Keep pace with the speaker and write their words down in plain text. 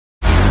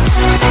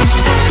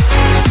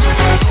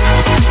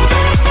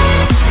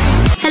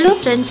Hello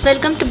friends,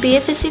 welcome to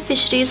bfsc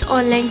Fisheries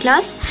online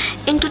class.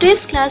 In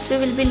today's class we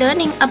will be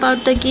learning about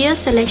the gear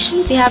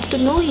selection. We have to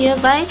know here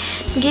why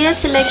gear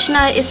selection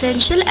are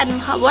essential and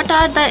what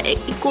are the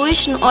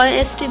equation or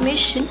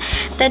estimation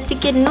that we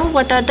can know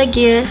what are the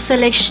gear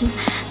selection.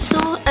 So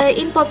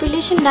in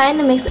population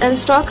dynamics and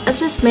stock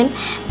assessment,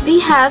 we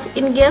have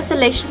in gear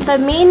selection the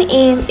main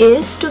aim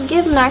is to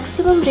give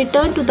maximum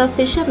return to the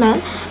fisherman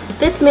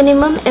with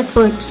minimum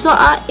effort. So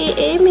our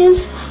aim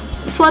is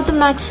for the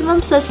maximum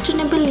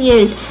sustainable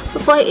yield.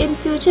 For in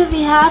future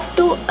we have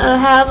to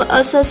have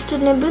a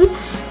sustainable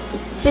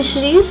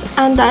fisheries,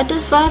 and that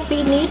is why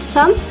we need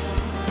some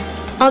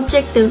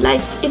objective.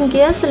 Like in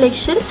gear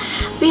selection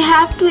we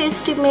have to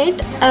estimate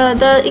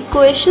the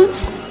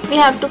equations we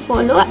have to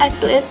follow, and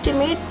to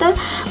estimate the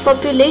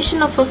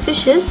population of a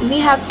fishes we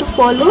have to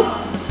follow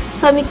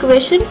some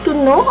equation to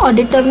know or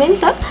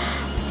determine the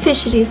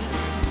fisheries.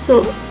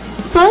 So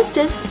first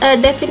is a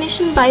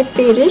definition by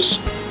Parrish.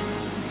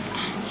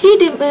 He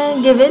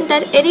given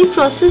that any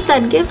process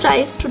that gives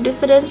rise to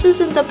differences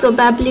in the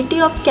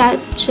probability of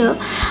capture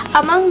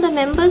among the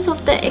members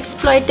of the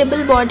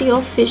exploitable body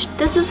of fish.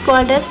 This is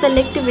called as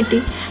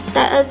selectivity.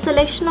 The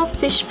selection of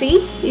fish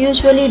we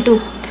usually do.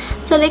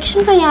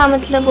 Selection का यहाँ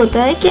मतलब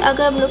होता है कि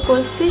अगर हम लोग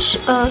कोई फ़िश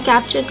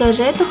कैप्चर कर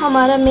रहे हैं तो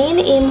हमारा मेन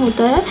एम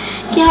होता है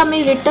कि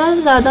हमें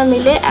रिटर्न ज़्यादा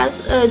मिले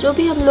एज जो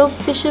भी हम लोग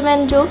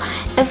फिशरमैन जो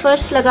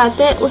एफर्ट्स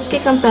लगाते हैं उसके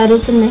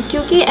कंपैरिजन में,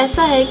 क्योंकि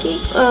ऐसा है कि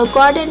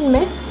कॉड एंड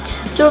में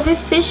जो भी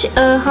फ़िश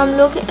हम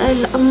लोग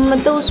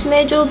मतलब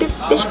उसमें जो भी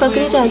फ़िश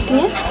पकड़ी जाती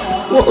हैं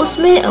वो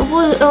उसमें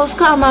वो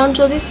उसका अमाउंट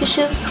जो भी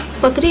फ़िशेस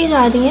पकड़ी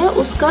जा रही हैं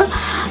उसका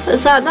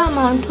ज़्यादा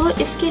अमाउंट हो,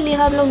 इसके लिए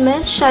हम लोग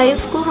मैच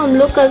साइज़ को हम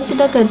लोग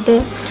कंसिडर करते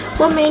हैं।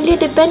 वो मेनली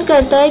डिपेंड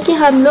करता है कि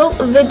हम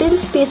लोग विद इन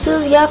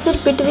स्पीसीज़ या फिर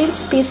बिटवीन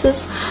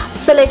स्पीसीज़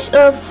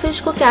फ़िश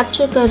को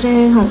कैप्चर कर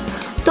रहे हों।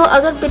 तो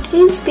अगर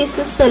बिटवीन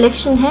स्पीसीज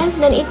सेलेक्शन है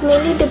then it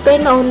mainly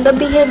depend on the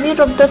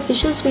behaviour of the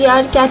fishes we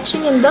are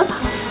catching in the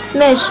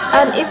mesh,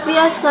 and if we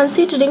are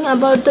considering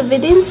about the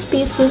within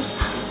species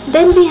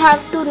then we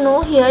have to know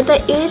here the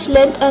age,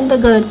 length and the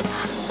girth,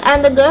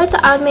 and the girth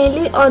are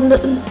mainly on the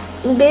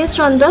based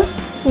on the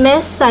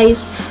mesh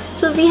size.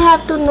 So we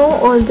have to know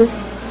all this,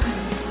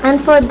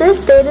 and for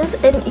this there is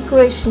an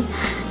equation.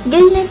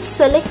 Gill-net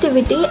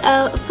selectivity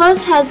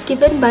first has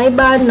given by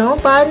Barnow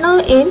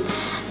in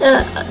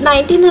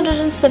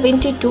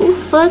 1972,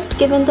 first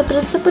given the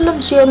principle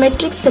of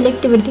geometric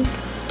selectivity,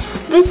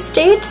 which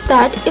states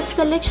that if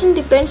selection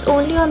depends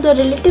only on the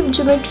relative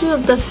geometry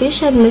of the fish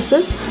and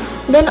misses,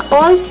 then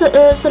all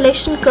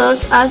selection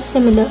curves are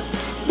similar.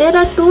 There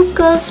are two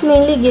curves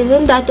mainly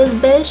given, that is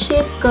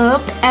bell-shaped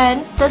curve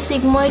and the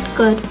sigmoid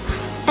curve,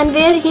 and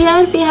where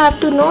here we have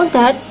to know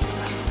that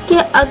कि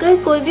अगर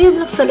कोई भी हम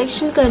लोग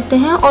selection करते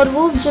हैं और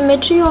वो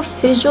ज्योमेट्री ऑफ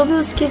फिश जो भी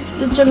उसकी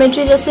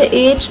ज्योमेट्री जैसे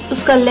एज,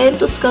 उसका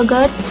लेंथ, उसका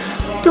गर्थ,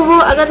 तो वो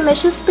अगर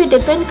मेशेस पे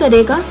डिपेंड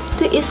करेगा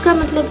तो इसका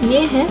मतलब ये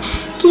है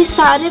कि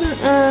सारे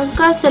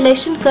का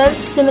सिलेक्शन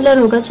कर्व सिमिलर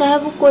होगा, चाहे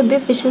वो कोई भी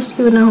फिशेस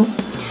क्यों ना हो।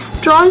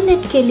 ट्रॉल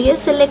नेट के लिए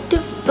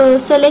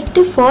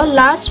selective for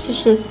large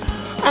fishes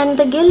and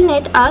the gill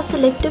net are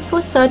selective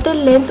for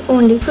certain length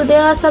only, so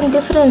there are some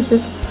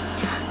differences.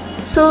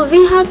 So we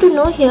have to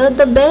know here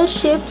the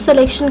bell-shaped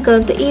selection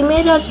curve. The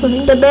image are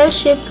showing the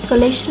bell-shaped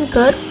selection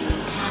curve,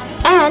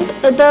 and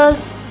the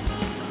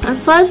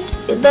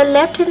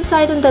left hand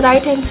side and the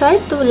right hand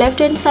side. The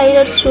left hand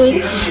side are showing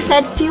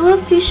that fewer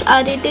fish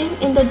are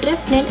retained in the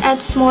drift net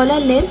at smaller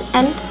length,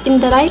 and in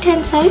the right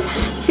hand side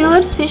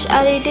fewer fish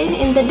are retained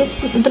in the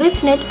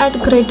drift net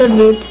at greater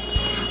weight,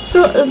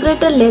 so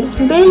greater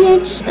length.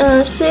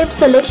 Bell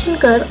shape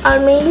selection curve are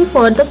mainly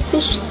for the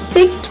fish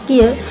fixed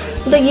gear,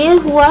 the gear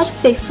who are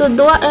fixed. So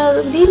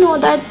we know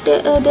that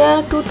there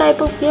are two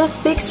type of gear,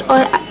 fixed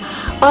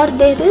or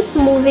there is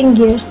moving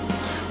gear.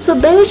 So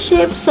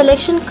bell-shaped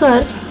selection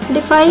curve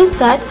defines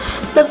that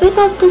the width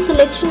of the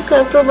selection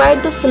curve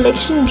provides the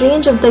selection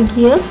range of the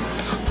gear,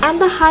 and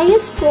the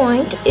highest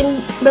point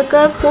in the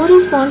curve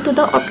correspond to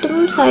the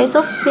optimum size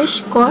of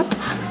fish caught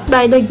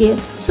by the gear.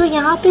 So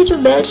यहाँ पे जो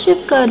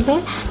bell-shaped curve है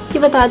ये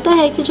बताता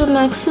है कि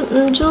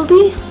जो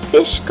भी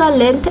फिश का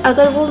लेंथ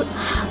अगर वो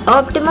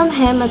ऑप्टिमम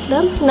है,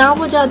 मतलब ना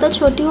वो ज़्यादा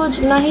छोटी हो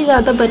ना ही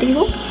ज़्यादा बड़ी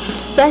हो,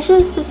 वैसे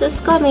फिशेस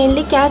का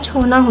मेनली कैच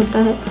होना होता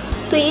है।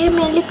 तो ये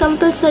मेनली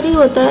कंपलसरी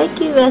होता है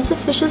कि वैसे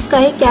फिशेस का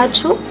ही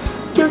कैच हो,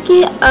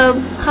 क्योंकि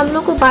हम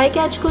लोग को बाय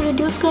कैच को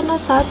रिड्यूस करना,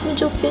 साथ में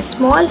जो फिश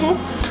स्मॉल है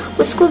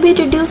उसको भी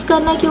रिड्यूस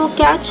करना कि वो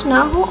कैच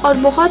ना हो, और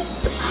बहुत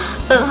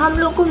हम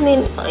लोग को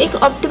एक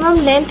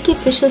ऑप्टिमम लेंथ की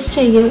फिशेस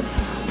चाहिए,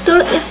 तो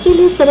इसके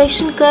लिए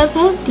सिलेक्शन कर्व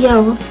है दिया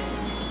हुआ।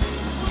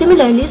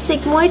 Similarly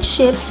sigmoid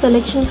shape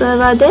selection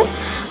curve आते हैं,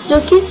 जो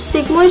कि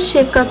सिग्मोइड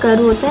शेप का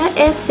कर्व होता है,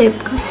 एस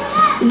शेप का।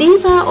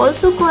 These are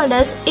also called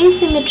as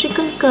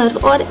asymmetrical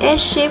curve or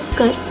S-shaped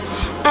curve,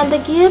 and the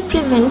gear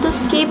prevent the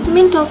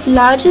escapement of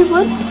larger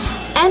one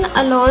and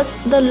allows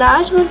the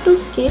large one to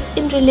escape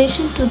in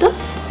relation to the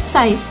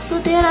size. So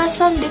there are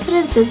some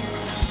differences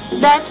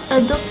that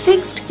the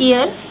fixed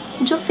gear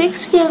जो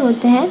fix gear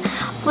होते हैं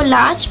वो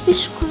large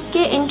fish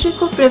के entry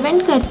को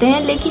prevent करते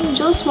हैं, लेकिन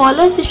जो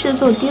स्मॉलर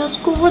फिशेस होती है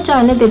उसको वो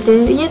जाने देते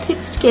हैं। ये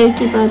फिक्स्ड गियर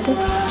की बात है।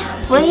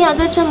 वहीं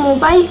अगर जब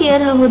मोबाइल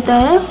गियर होता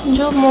है,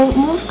 जो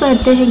मूव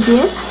करते हैं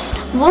गियर,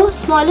 वो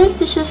स्मॉलर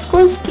फिशेस को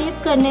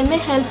एस्केप करने में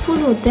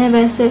हेल्पफुल होते हैं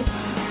वैसे,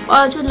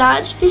 और जो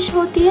लार्ज फिश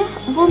होती है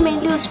वो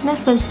मेनली उसमें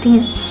फंसती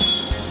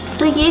हैं।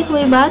 तो ये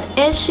हुई बात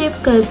एस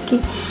शेप कर्व की।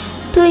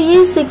 तो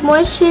ये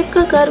सिग्मॉइड शेप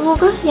का कर्व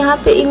होगा। यहाँ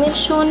पे इमेज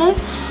शोन है।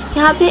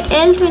 यहाँ पे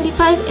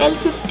L25,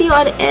 L50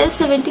 और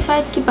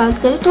L75 की बात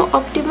करें तो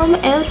ऑप्टिमम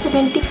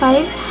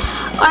L75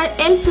 और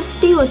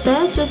L50 होता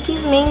है, जो कि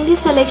मेनली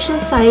सिलेक्शन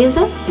साइज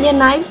है। यह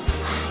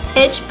नाइफ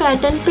एज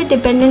पैटर्न पे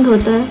डिपेंडेंट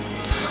होता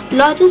है।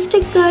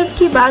 लॉजिस्टिक कर्व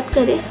की बात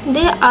करें,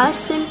 they are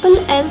simple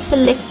and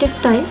selective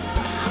type.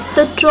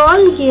 The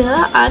troll gear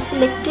are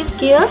selective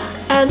gear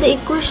and the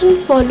equation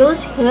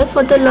follows here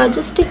for the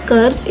logistic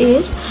curve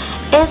is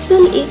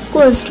SL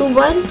equals to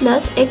 1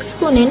 plus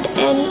exponent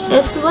and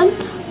S1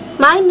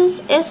 minus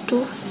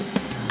S2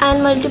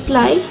 and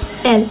multiply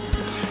L.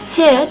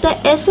 Here the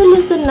SL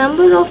is the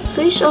number of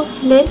fish of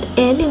length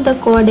L in the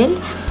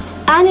quadrant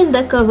and in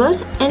the cover,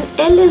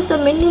 and L is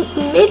the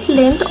mid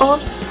length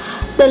of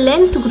the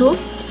length group.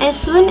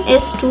 S1,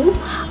 S2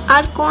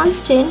 are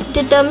constant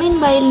determined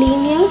by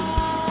linear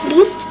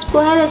least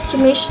square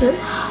estimation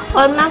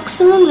or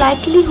maximum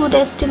likelihood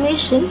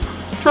estimation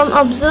from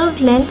observed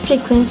length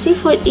frequency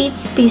for each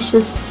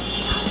species.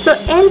 So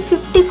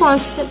L50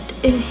 concept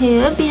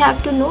here, we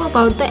have to know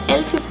about the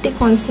L50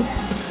 concept.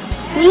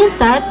 Means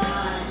that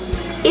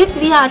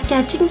if we are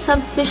catching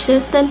some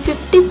fishes, then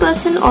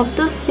 50% of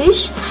the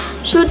fish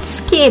should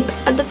escape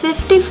and the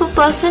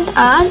 50%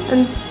 are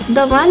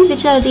the one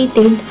which are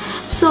retained.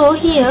 So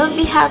here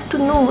we have to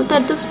know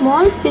that the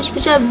small fish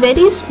which are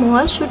very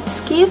small should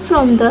escape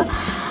from the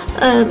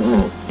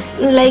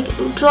like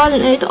trawl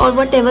net or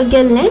whatever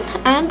gill net,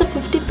 and the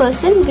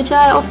 50% which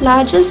are of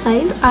larger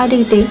size are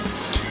retained.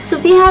 So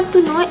we have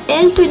to know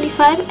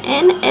L25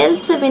 and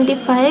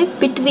L75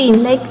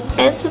 between, like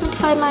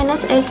L75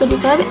 minus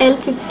L25,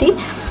 L50,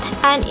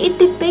 and it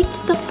depicts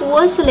the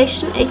poor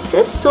selection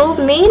excess. So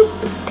main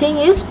thing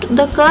is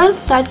the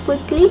curve that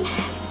quickly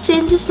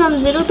changes from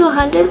 0 to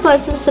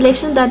 100%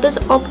 selection, that is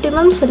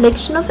optimum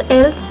selection of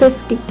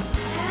L50.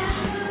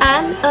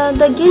 And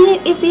the gill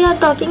net, if we are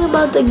talking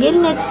about the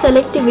gill net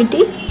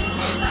selectivity,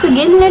 so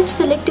gill net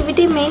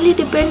selectivity mainly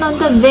depend on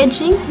the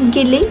wedging,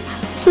 gilling.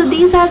 So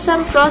these are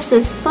some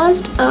process.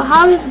 First,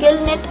 how is gill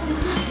net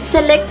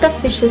select the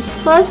fishes?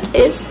 First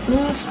is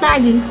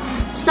snagging.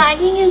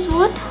 Snagging is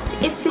what?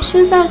 If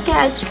fishes are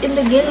catched in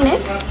the gill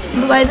net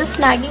by the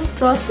snagging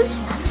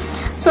process,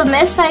 so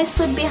mesh size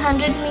should be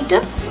 100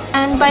 meter,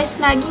 and by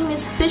snagging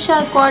means fish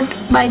are caught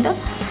by the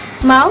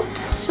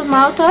mouth, so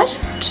mouth are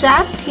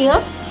trapped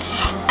here.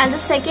 And the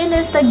second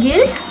is the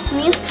gill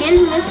means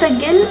the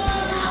gill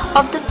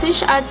of the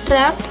fish are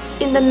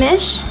trapped in the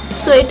mesh,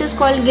 so it is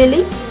called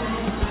gilling.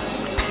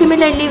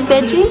 Similarly,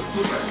 wedging,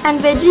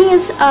 and wedging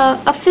is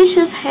a fish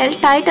is held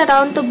tight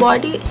around the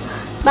body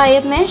by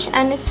a mesh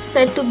and is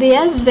said to be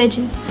as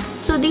wedging.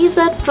 So these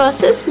are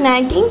process: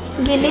 snagging,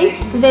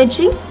 gilling,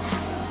 wedging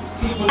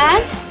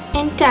and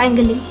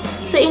entangling.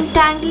 So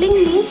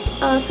entangling means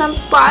some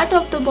part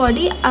of the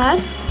body are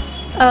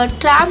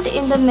trapped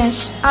in the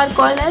mesh are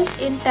called as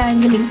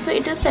entangling. So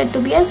it is said to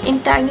be as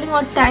entangling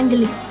or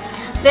tangling,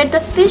 where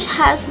the fish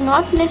has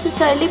not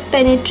necessarily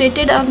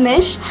penetrated a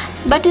mesh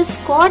but is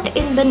caught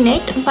in the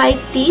net by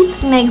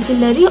teeth,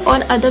 maxillary or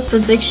other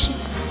projection.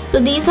 So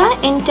these are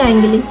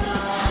entangling.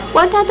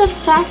 What are the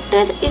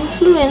factors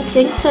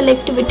influencing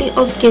selectivity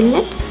of gill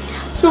net?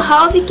 So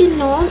how we can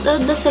know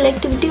the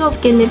selectivity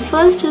of gill net?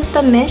 First is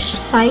the mesh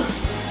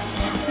size,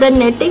 the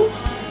netting,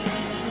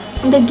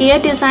 the gear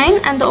design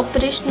and the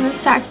operational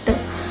factor.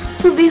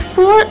 So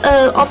before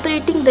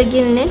operating the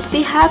gill net,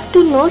 we have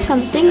to know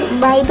something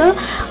by the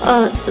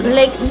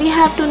we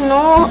have to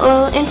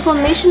know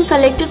information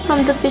collected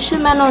from the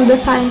fisherman or the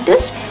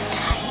scientist,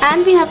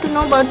 and we have to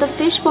know about the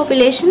fish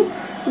population,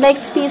 like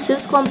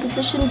species,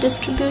 composition,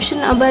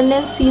 distribution,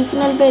 abundance,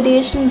 seasonal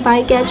variation,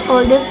 bycatch.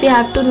 All this we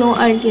have to know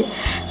earlier.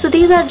 So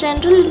these are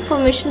general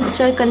information which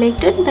are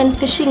collected. Then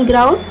fishing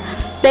ground,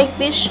 like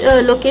which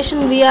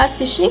location we are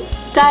fishing,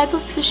 type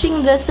of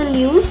fishing vessel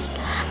used,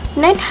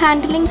 net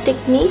handling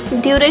technique,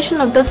 duration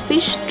of the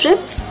fish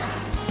trips,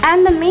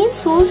 and the main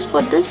source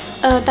for this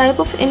type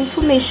of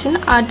information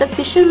are the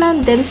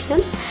fishermen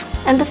themselves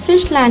and the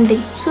fish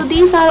landing. So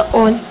these are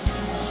all.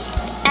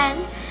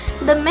 And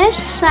the mesh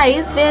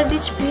size where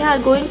which we are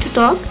going to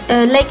talk,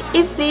 like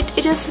if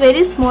it is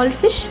very small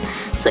fish,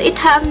 so it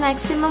have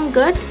maximum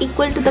girth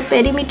equal to the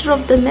perimeter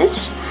of the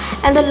mesh,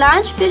 and the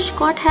large fish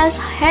caught has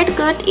head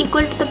girth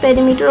equal to the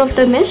perimeter of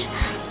the mesh.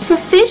 So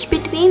fish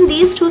between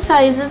these two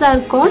sizes are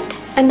caught,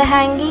 and the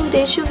hanging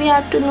ratio we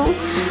have to know,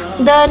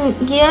 the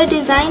gear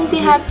design we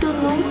have to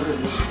know,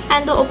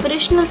 and the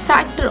operational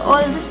factor,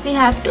 all this we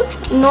have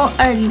to know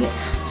earlier.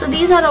 So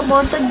these are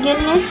about the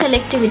gill net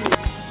selectivity.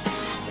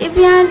 If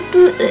we are to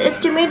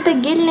estimate the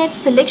gill net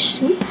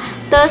selection,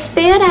 the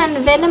Spear and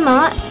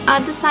Venema are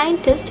the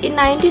scientist in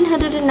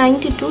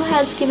 1992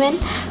 has given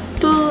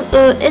to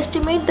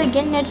estimate the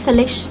gill net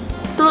selection.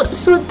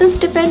 So this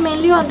depends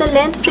mainly on the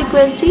length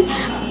frequency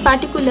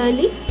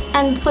particularly,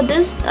 and for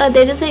this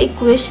there is an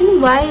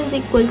equation y is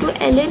equal to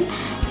ln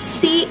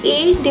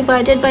CA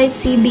divided by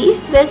CB,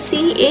 where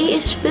CA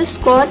is fish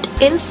caught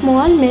in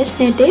small mesh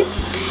net A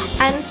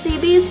and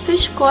CB is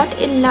fish caught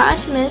in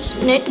large mesh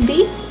net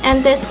B,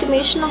 and the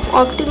estimation of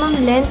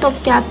optimum length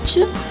of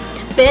capture,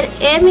 where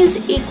M is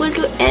equal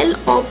to L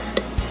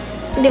opt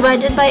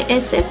divided by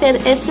SF, where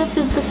SF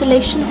is the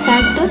selection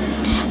factor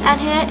and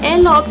here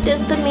L opt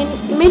is the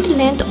mid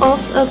length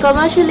of a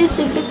commercially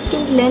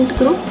significant length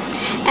group,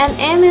 and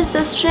M is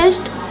the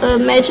stretched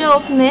measure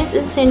of mesh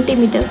in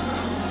centimeter.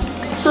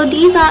 So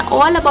these are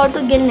all about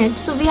the gill net.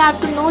 So we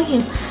have to know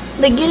here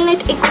the gill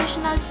net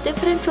equation is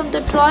different from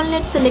the trawl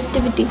net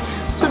selectivity.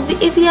 So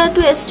if we are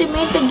to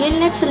estimate the gill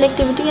net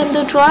selectivity and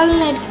the trawl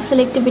net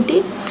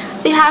selectivity,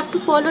 we have to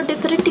follow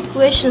different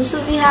equations.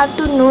 So we have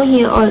to know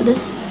here all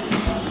this.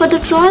 For the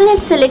trawl net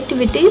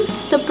selectivity,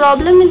 the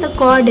problem in the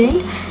chord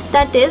end,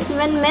 that is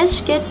when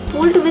mesh get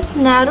pulled with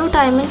narrow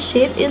diamond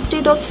shape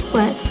instead of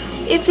square.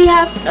 If we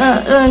have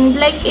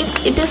like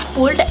if it is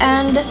pulled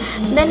and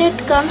then it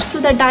comes to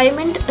the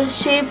diamond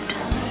shaped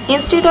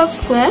instead of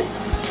square,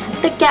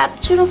 the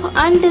capture of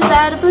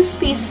undesirable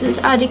species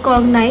are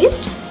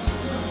recognized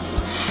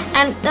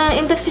and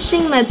in the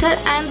fishing method,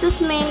 and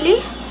this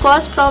mainly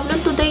cause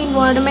problem to the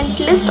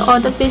environmentalist or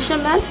the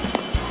fisherman,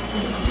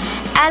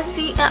 as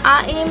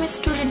our aim is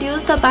to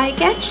reduce the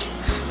bycatch.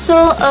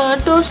 So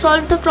to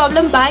solve the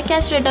problem,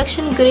 bycatch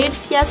reduction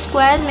grids या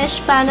square mesh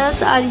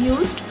panels are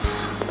used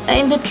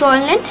in the trawl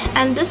net,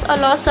 and this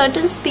allows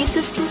certain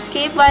species to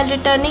escape while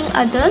returning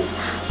others.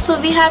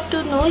 So we have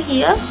to know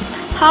here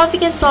how we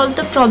can solve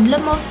the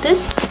problem of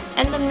this,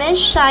 and the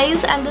mesh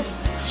size and the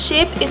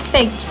shape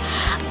effects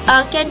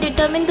can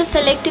determine the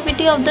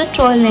selectivity of the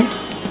trawl net.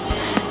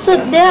 So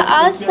there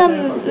are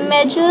some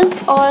measures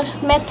or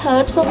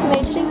methods of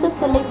measuring the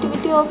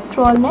selectivity of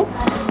trawl net.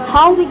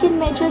 How we can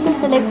measure the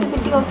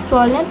selectivity of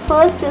trawl net?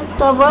 First is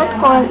covered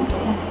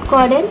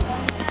cordon.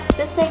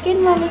 The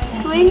second one is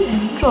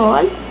twin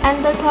trawl,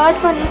 and the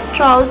third one is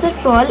trouser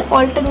trawl,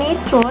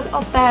 alternate trawl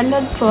or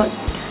parallel trawl.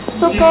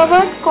 So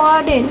covered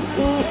cordon,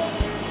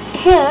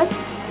 here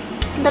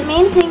the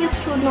main thing is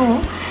to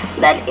know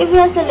that if we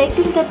are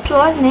selecting the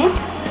trawl net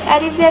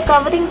and if we are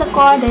covering the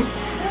cordon,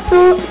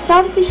 so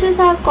some fishes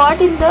are caught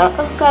in the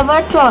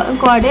covered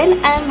cordon,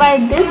 and by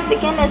this we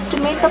can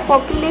estimate the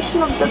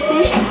population of the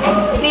fish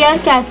we are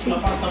catching.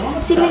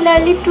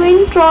 Similarly,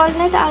 twin trawl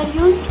net are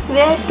used,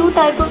 where two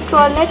types of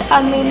trawl net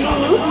are mainly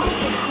used.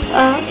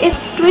 If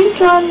twin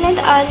trawl net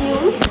are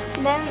used,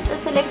 then the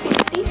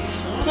selectivity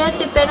here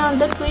depend on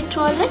the twin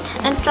trawl net.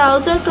 And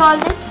trouser trawl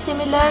net,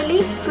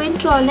 similarly twin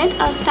trawl net,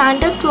 a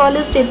standard trawl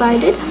is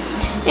divided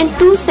in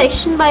two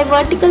sections by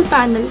vertical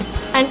panel,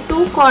 and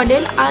two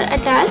cordon are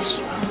attached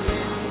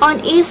on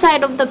each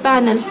side of the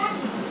panel.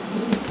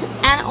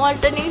 And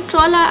alternate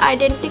trawl are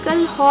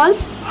identical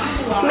hauls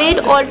made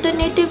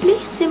alternatively.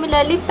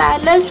 Similarly,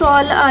 parallel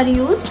trawl are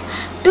used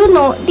to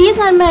know. These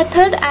are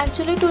methods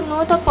actually to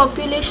know the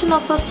population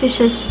of a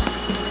fishes.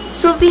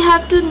 So we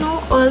have to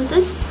know all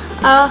this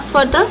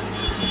for the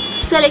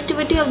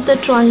selectivity of the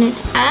trawl net,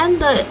 and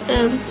the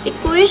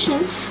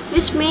equation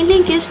which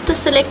mainly gives the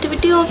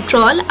selectivity of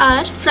trawl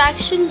are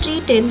fraction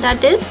retain,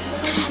 that is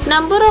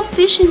number of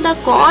fish in the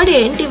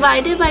cordon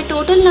divided by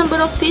total number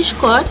of fish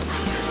caught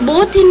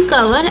both in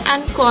cover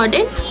and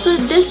cordon. So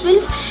this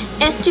will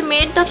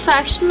estimate the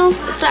fraction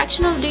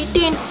of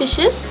retained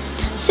fishes.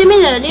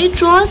 Similarly,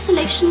 trawl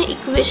selection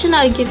equation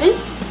are given,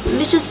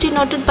 which is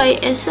denoted by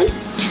SL.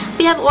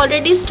 We have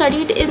already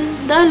studied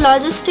in the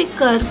logistic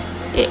curve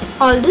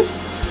all this.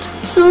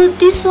 So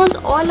this was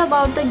all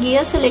about the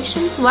gear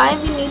selection, why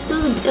we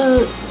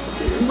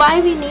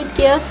need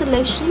gear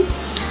selection.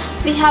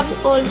 We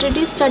have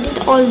already studied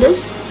all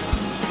this,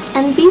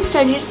 and we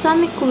studied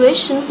some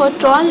equation for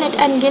trawl net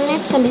and gill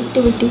net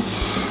selectivity.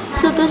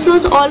 So this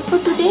was all for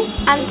today,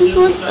 and this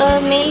was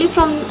mainly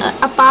from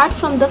apart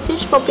from the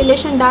fish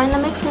population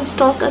dynamics and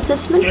stock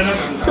assessment.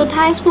 So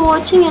thanks for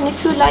watching, and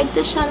if you like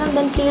this channel,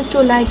 then please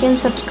do like and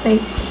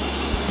subscribe.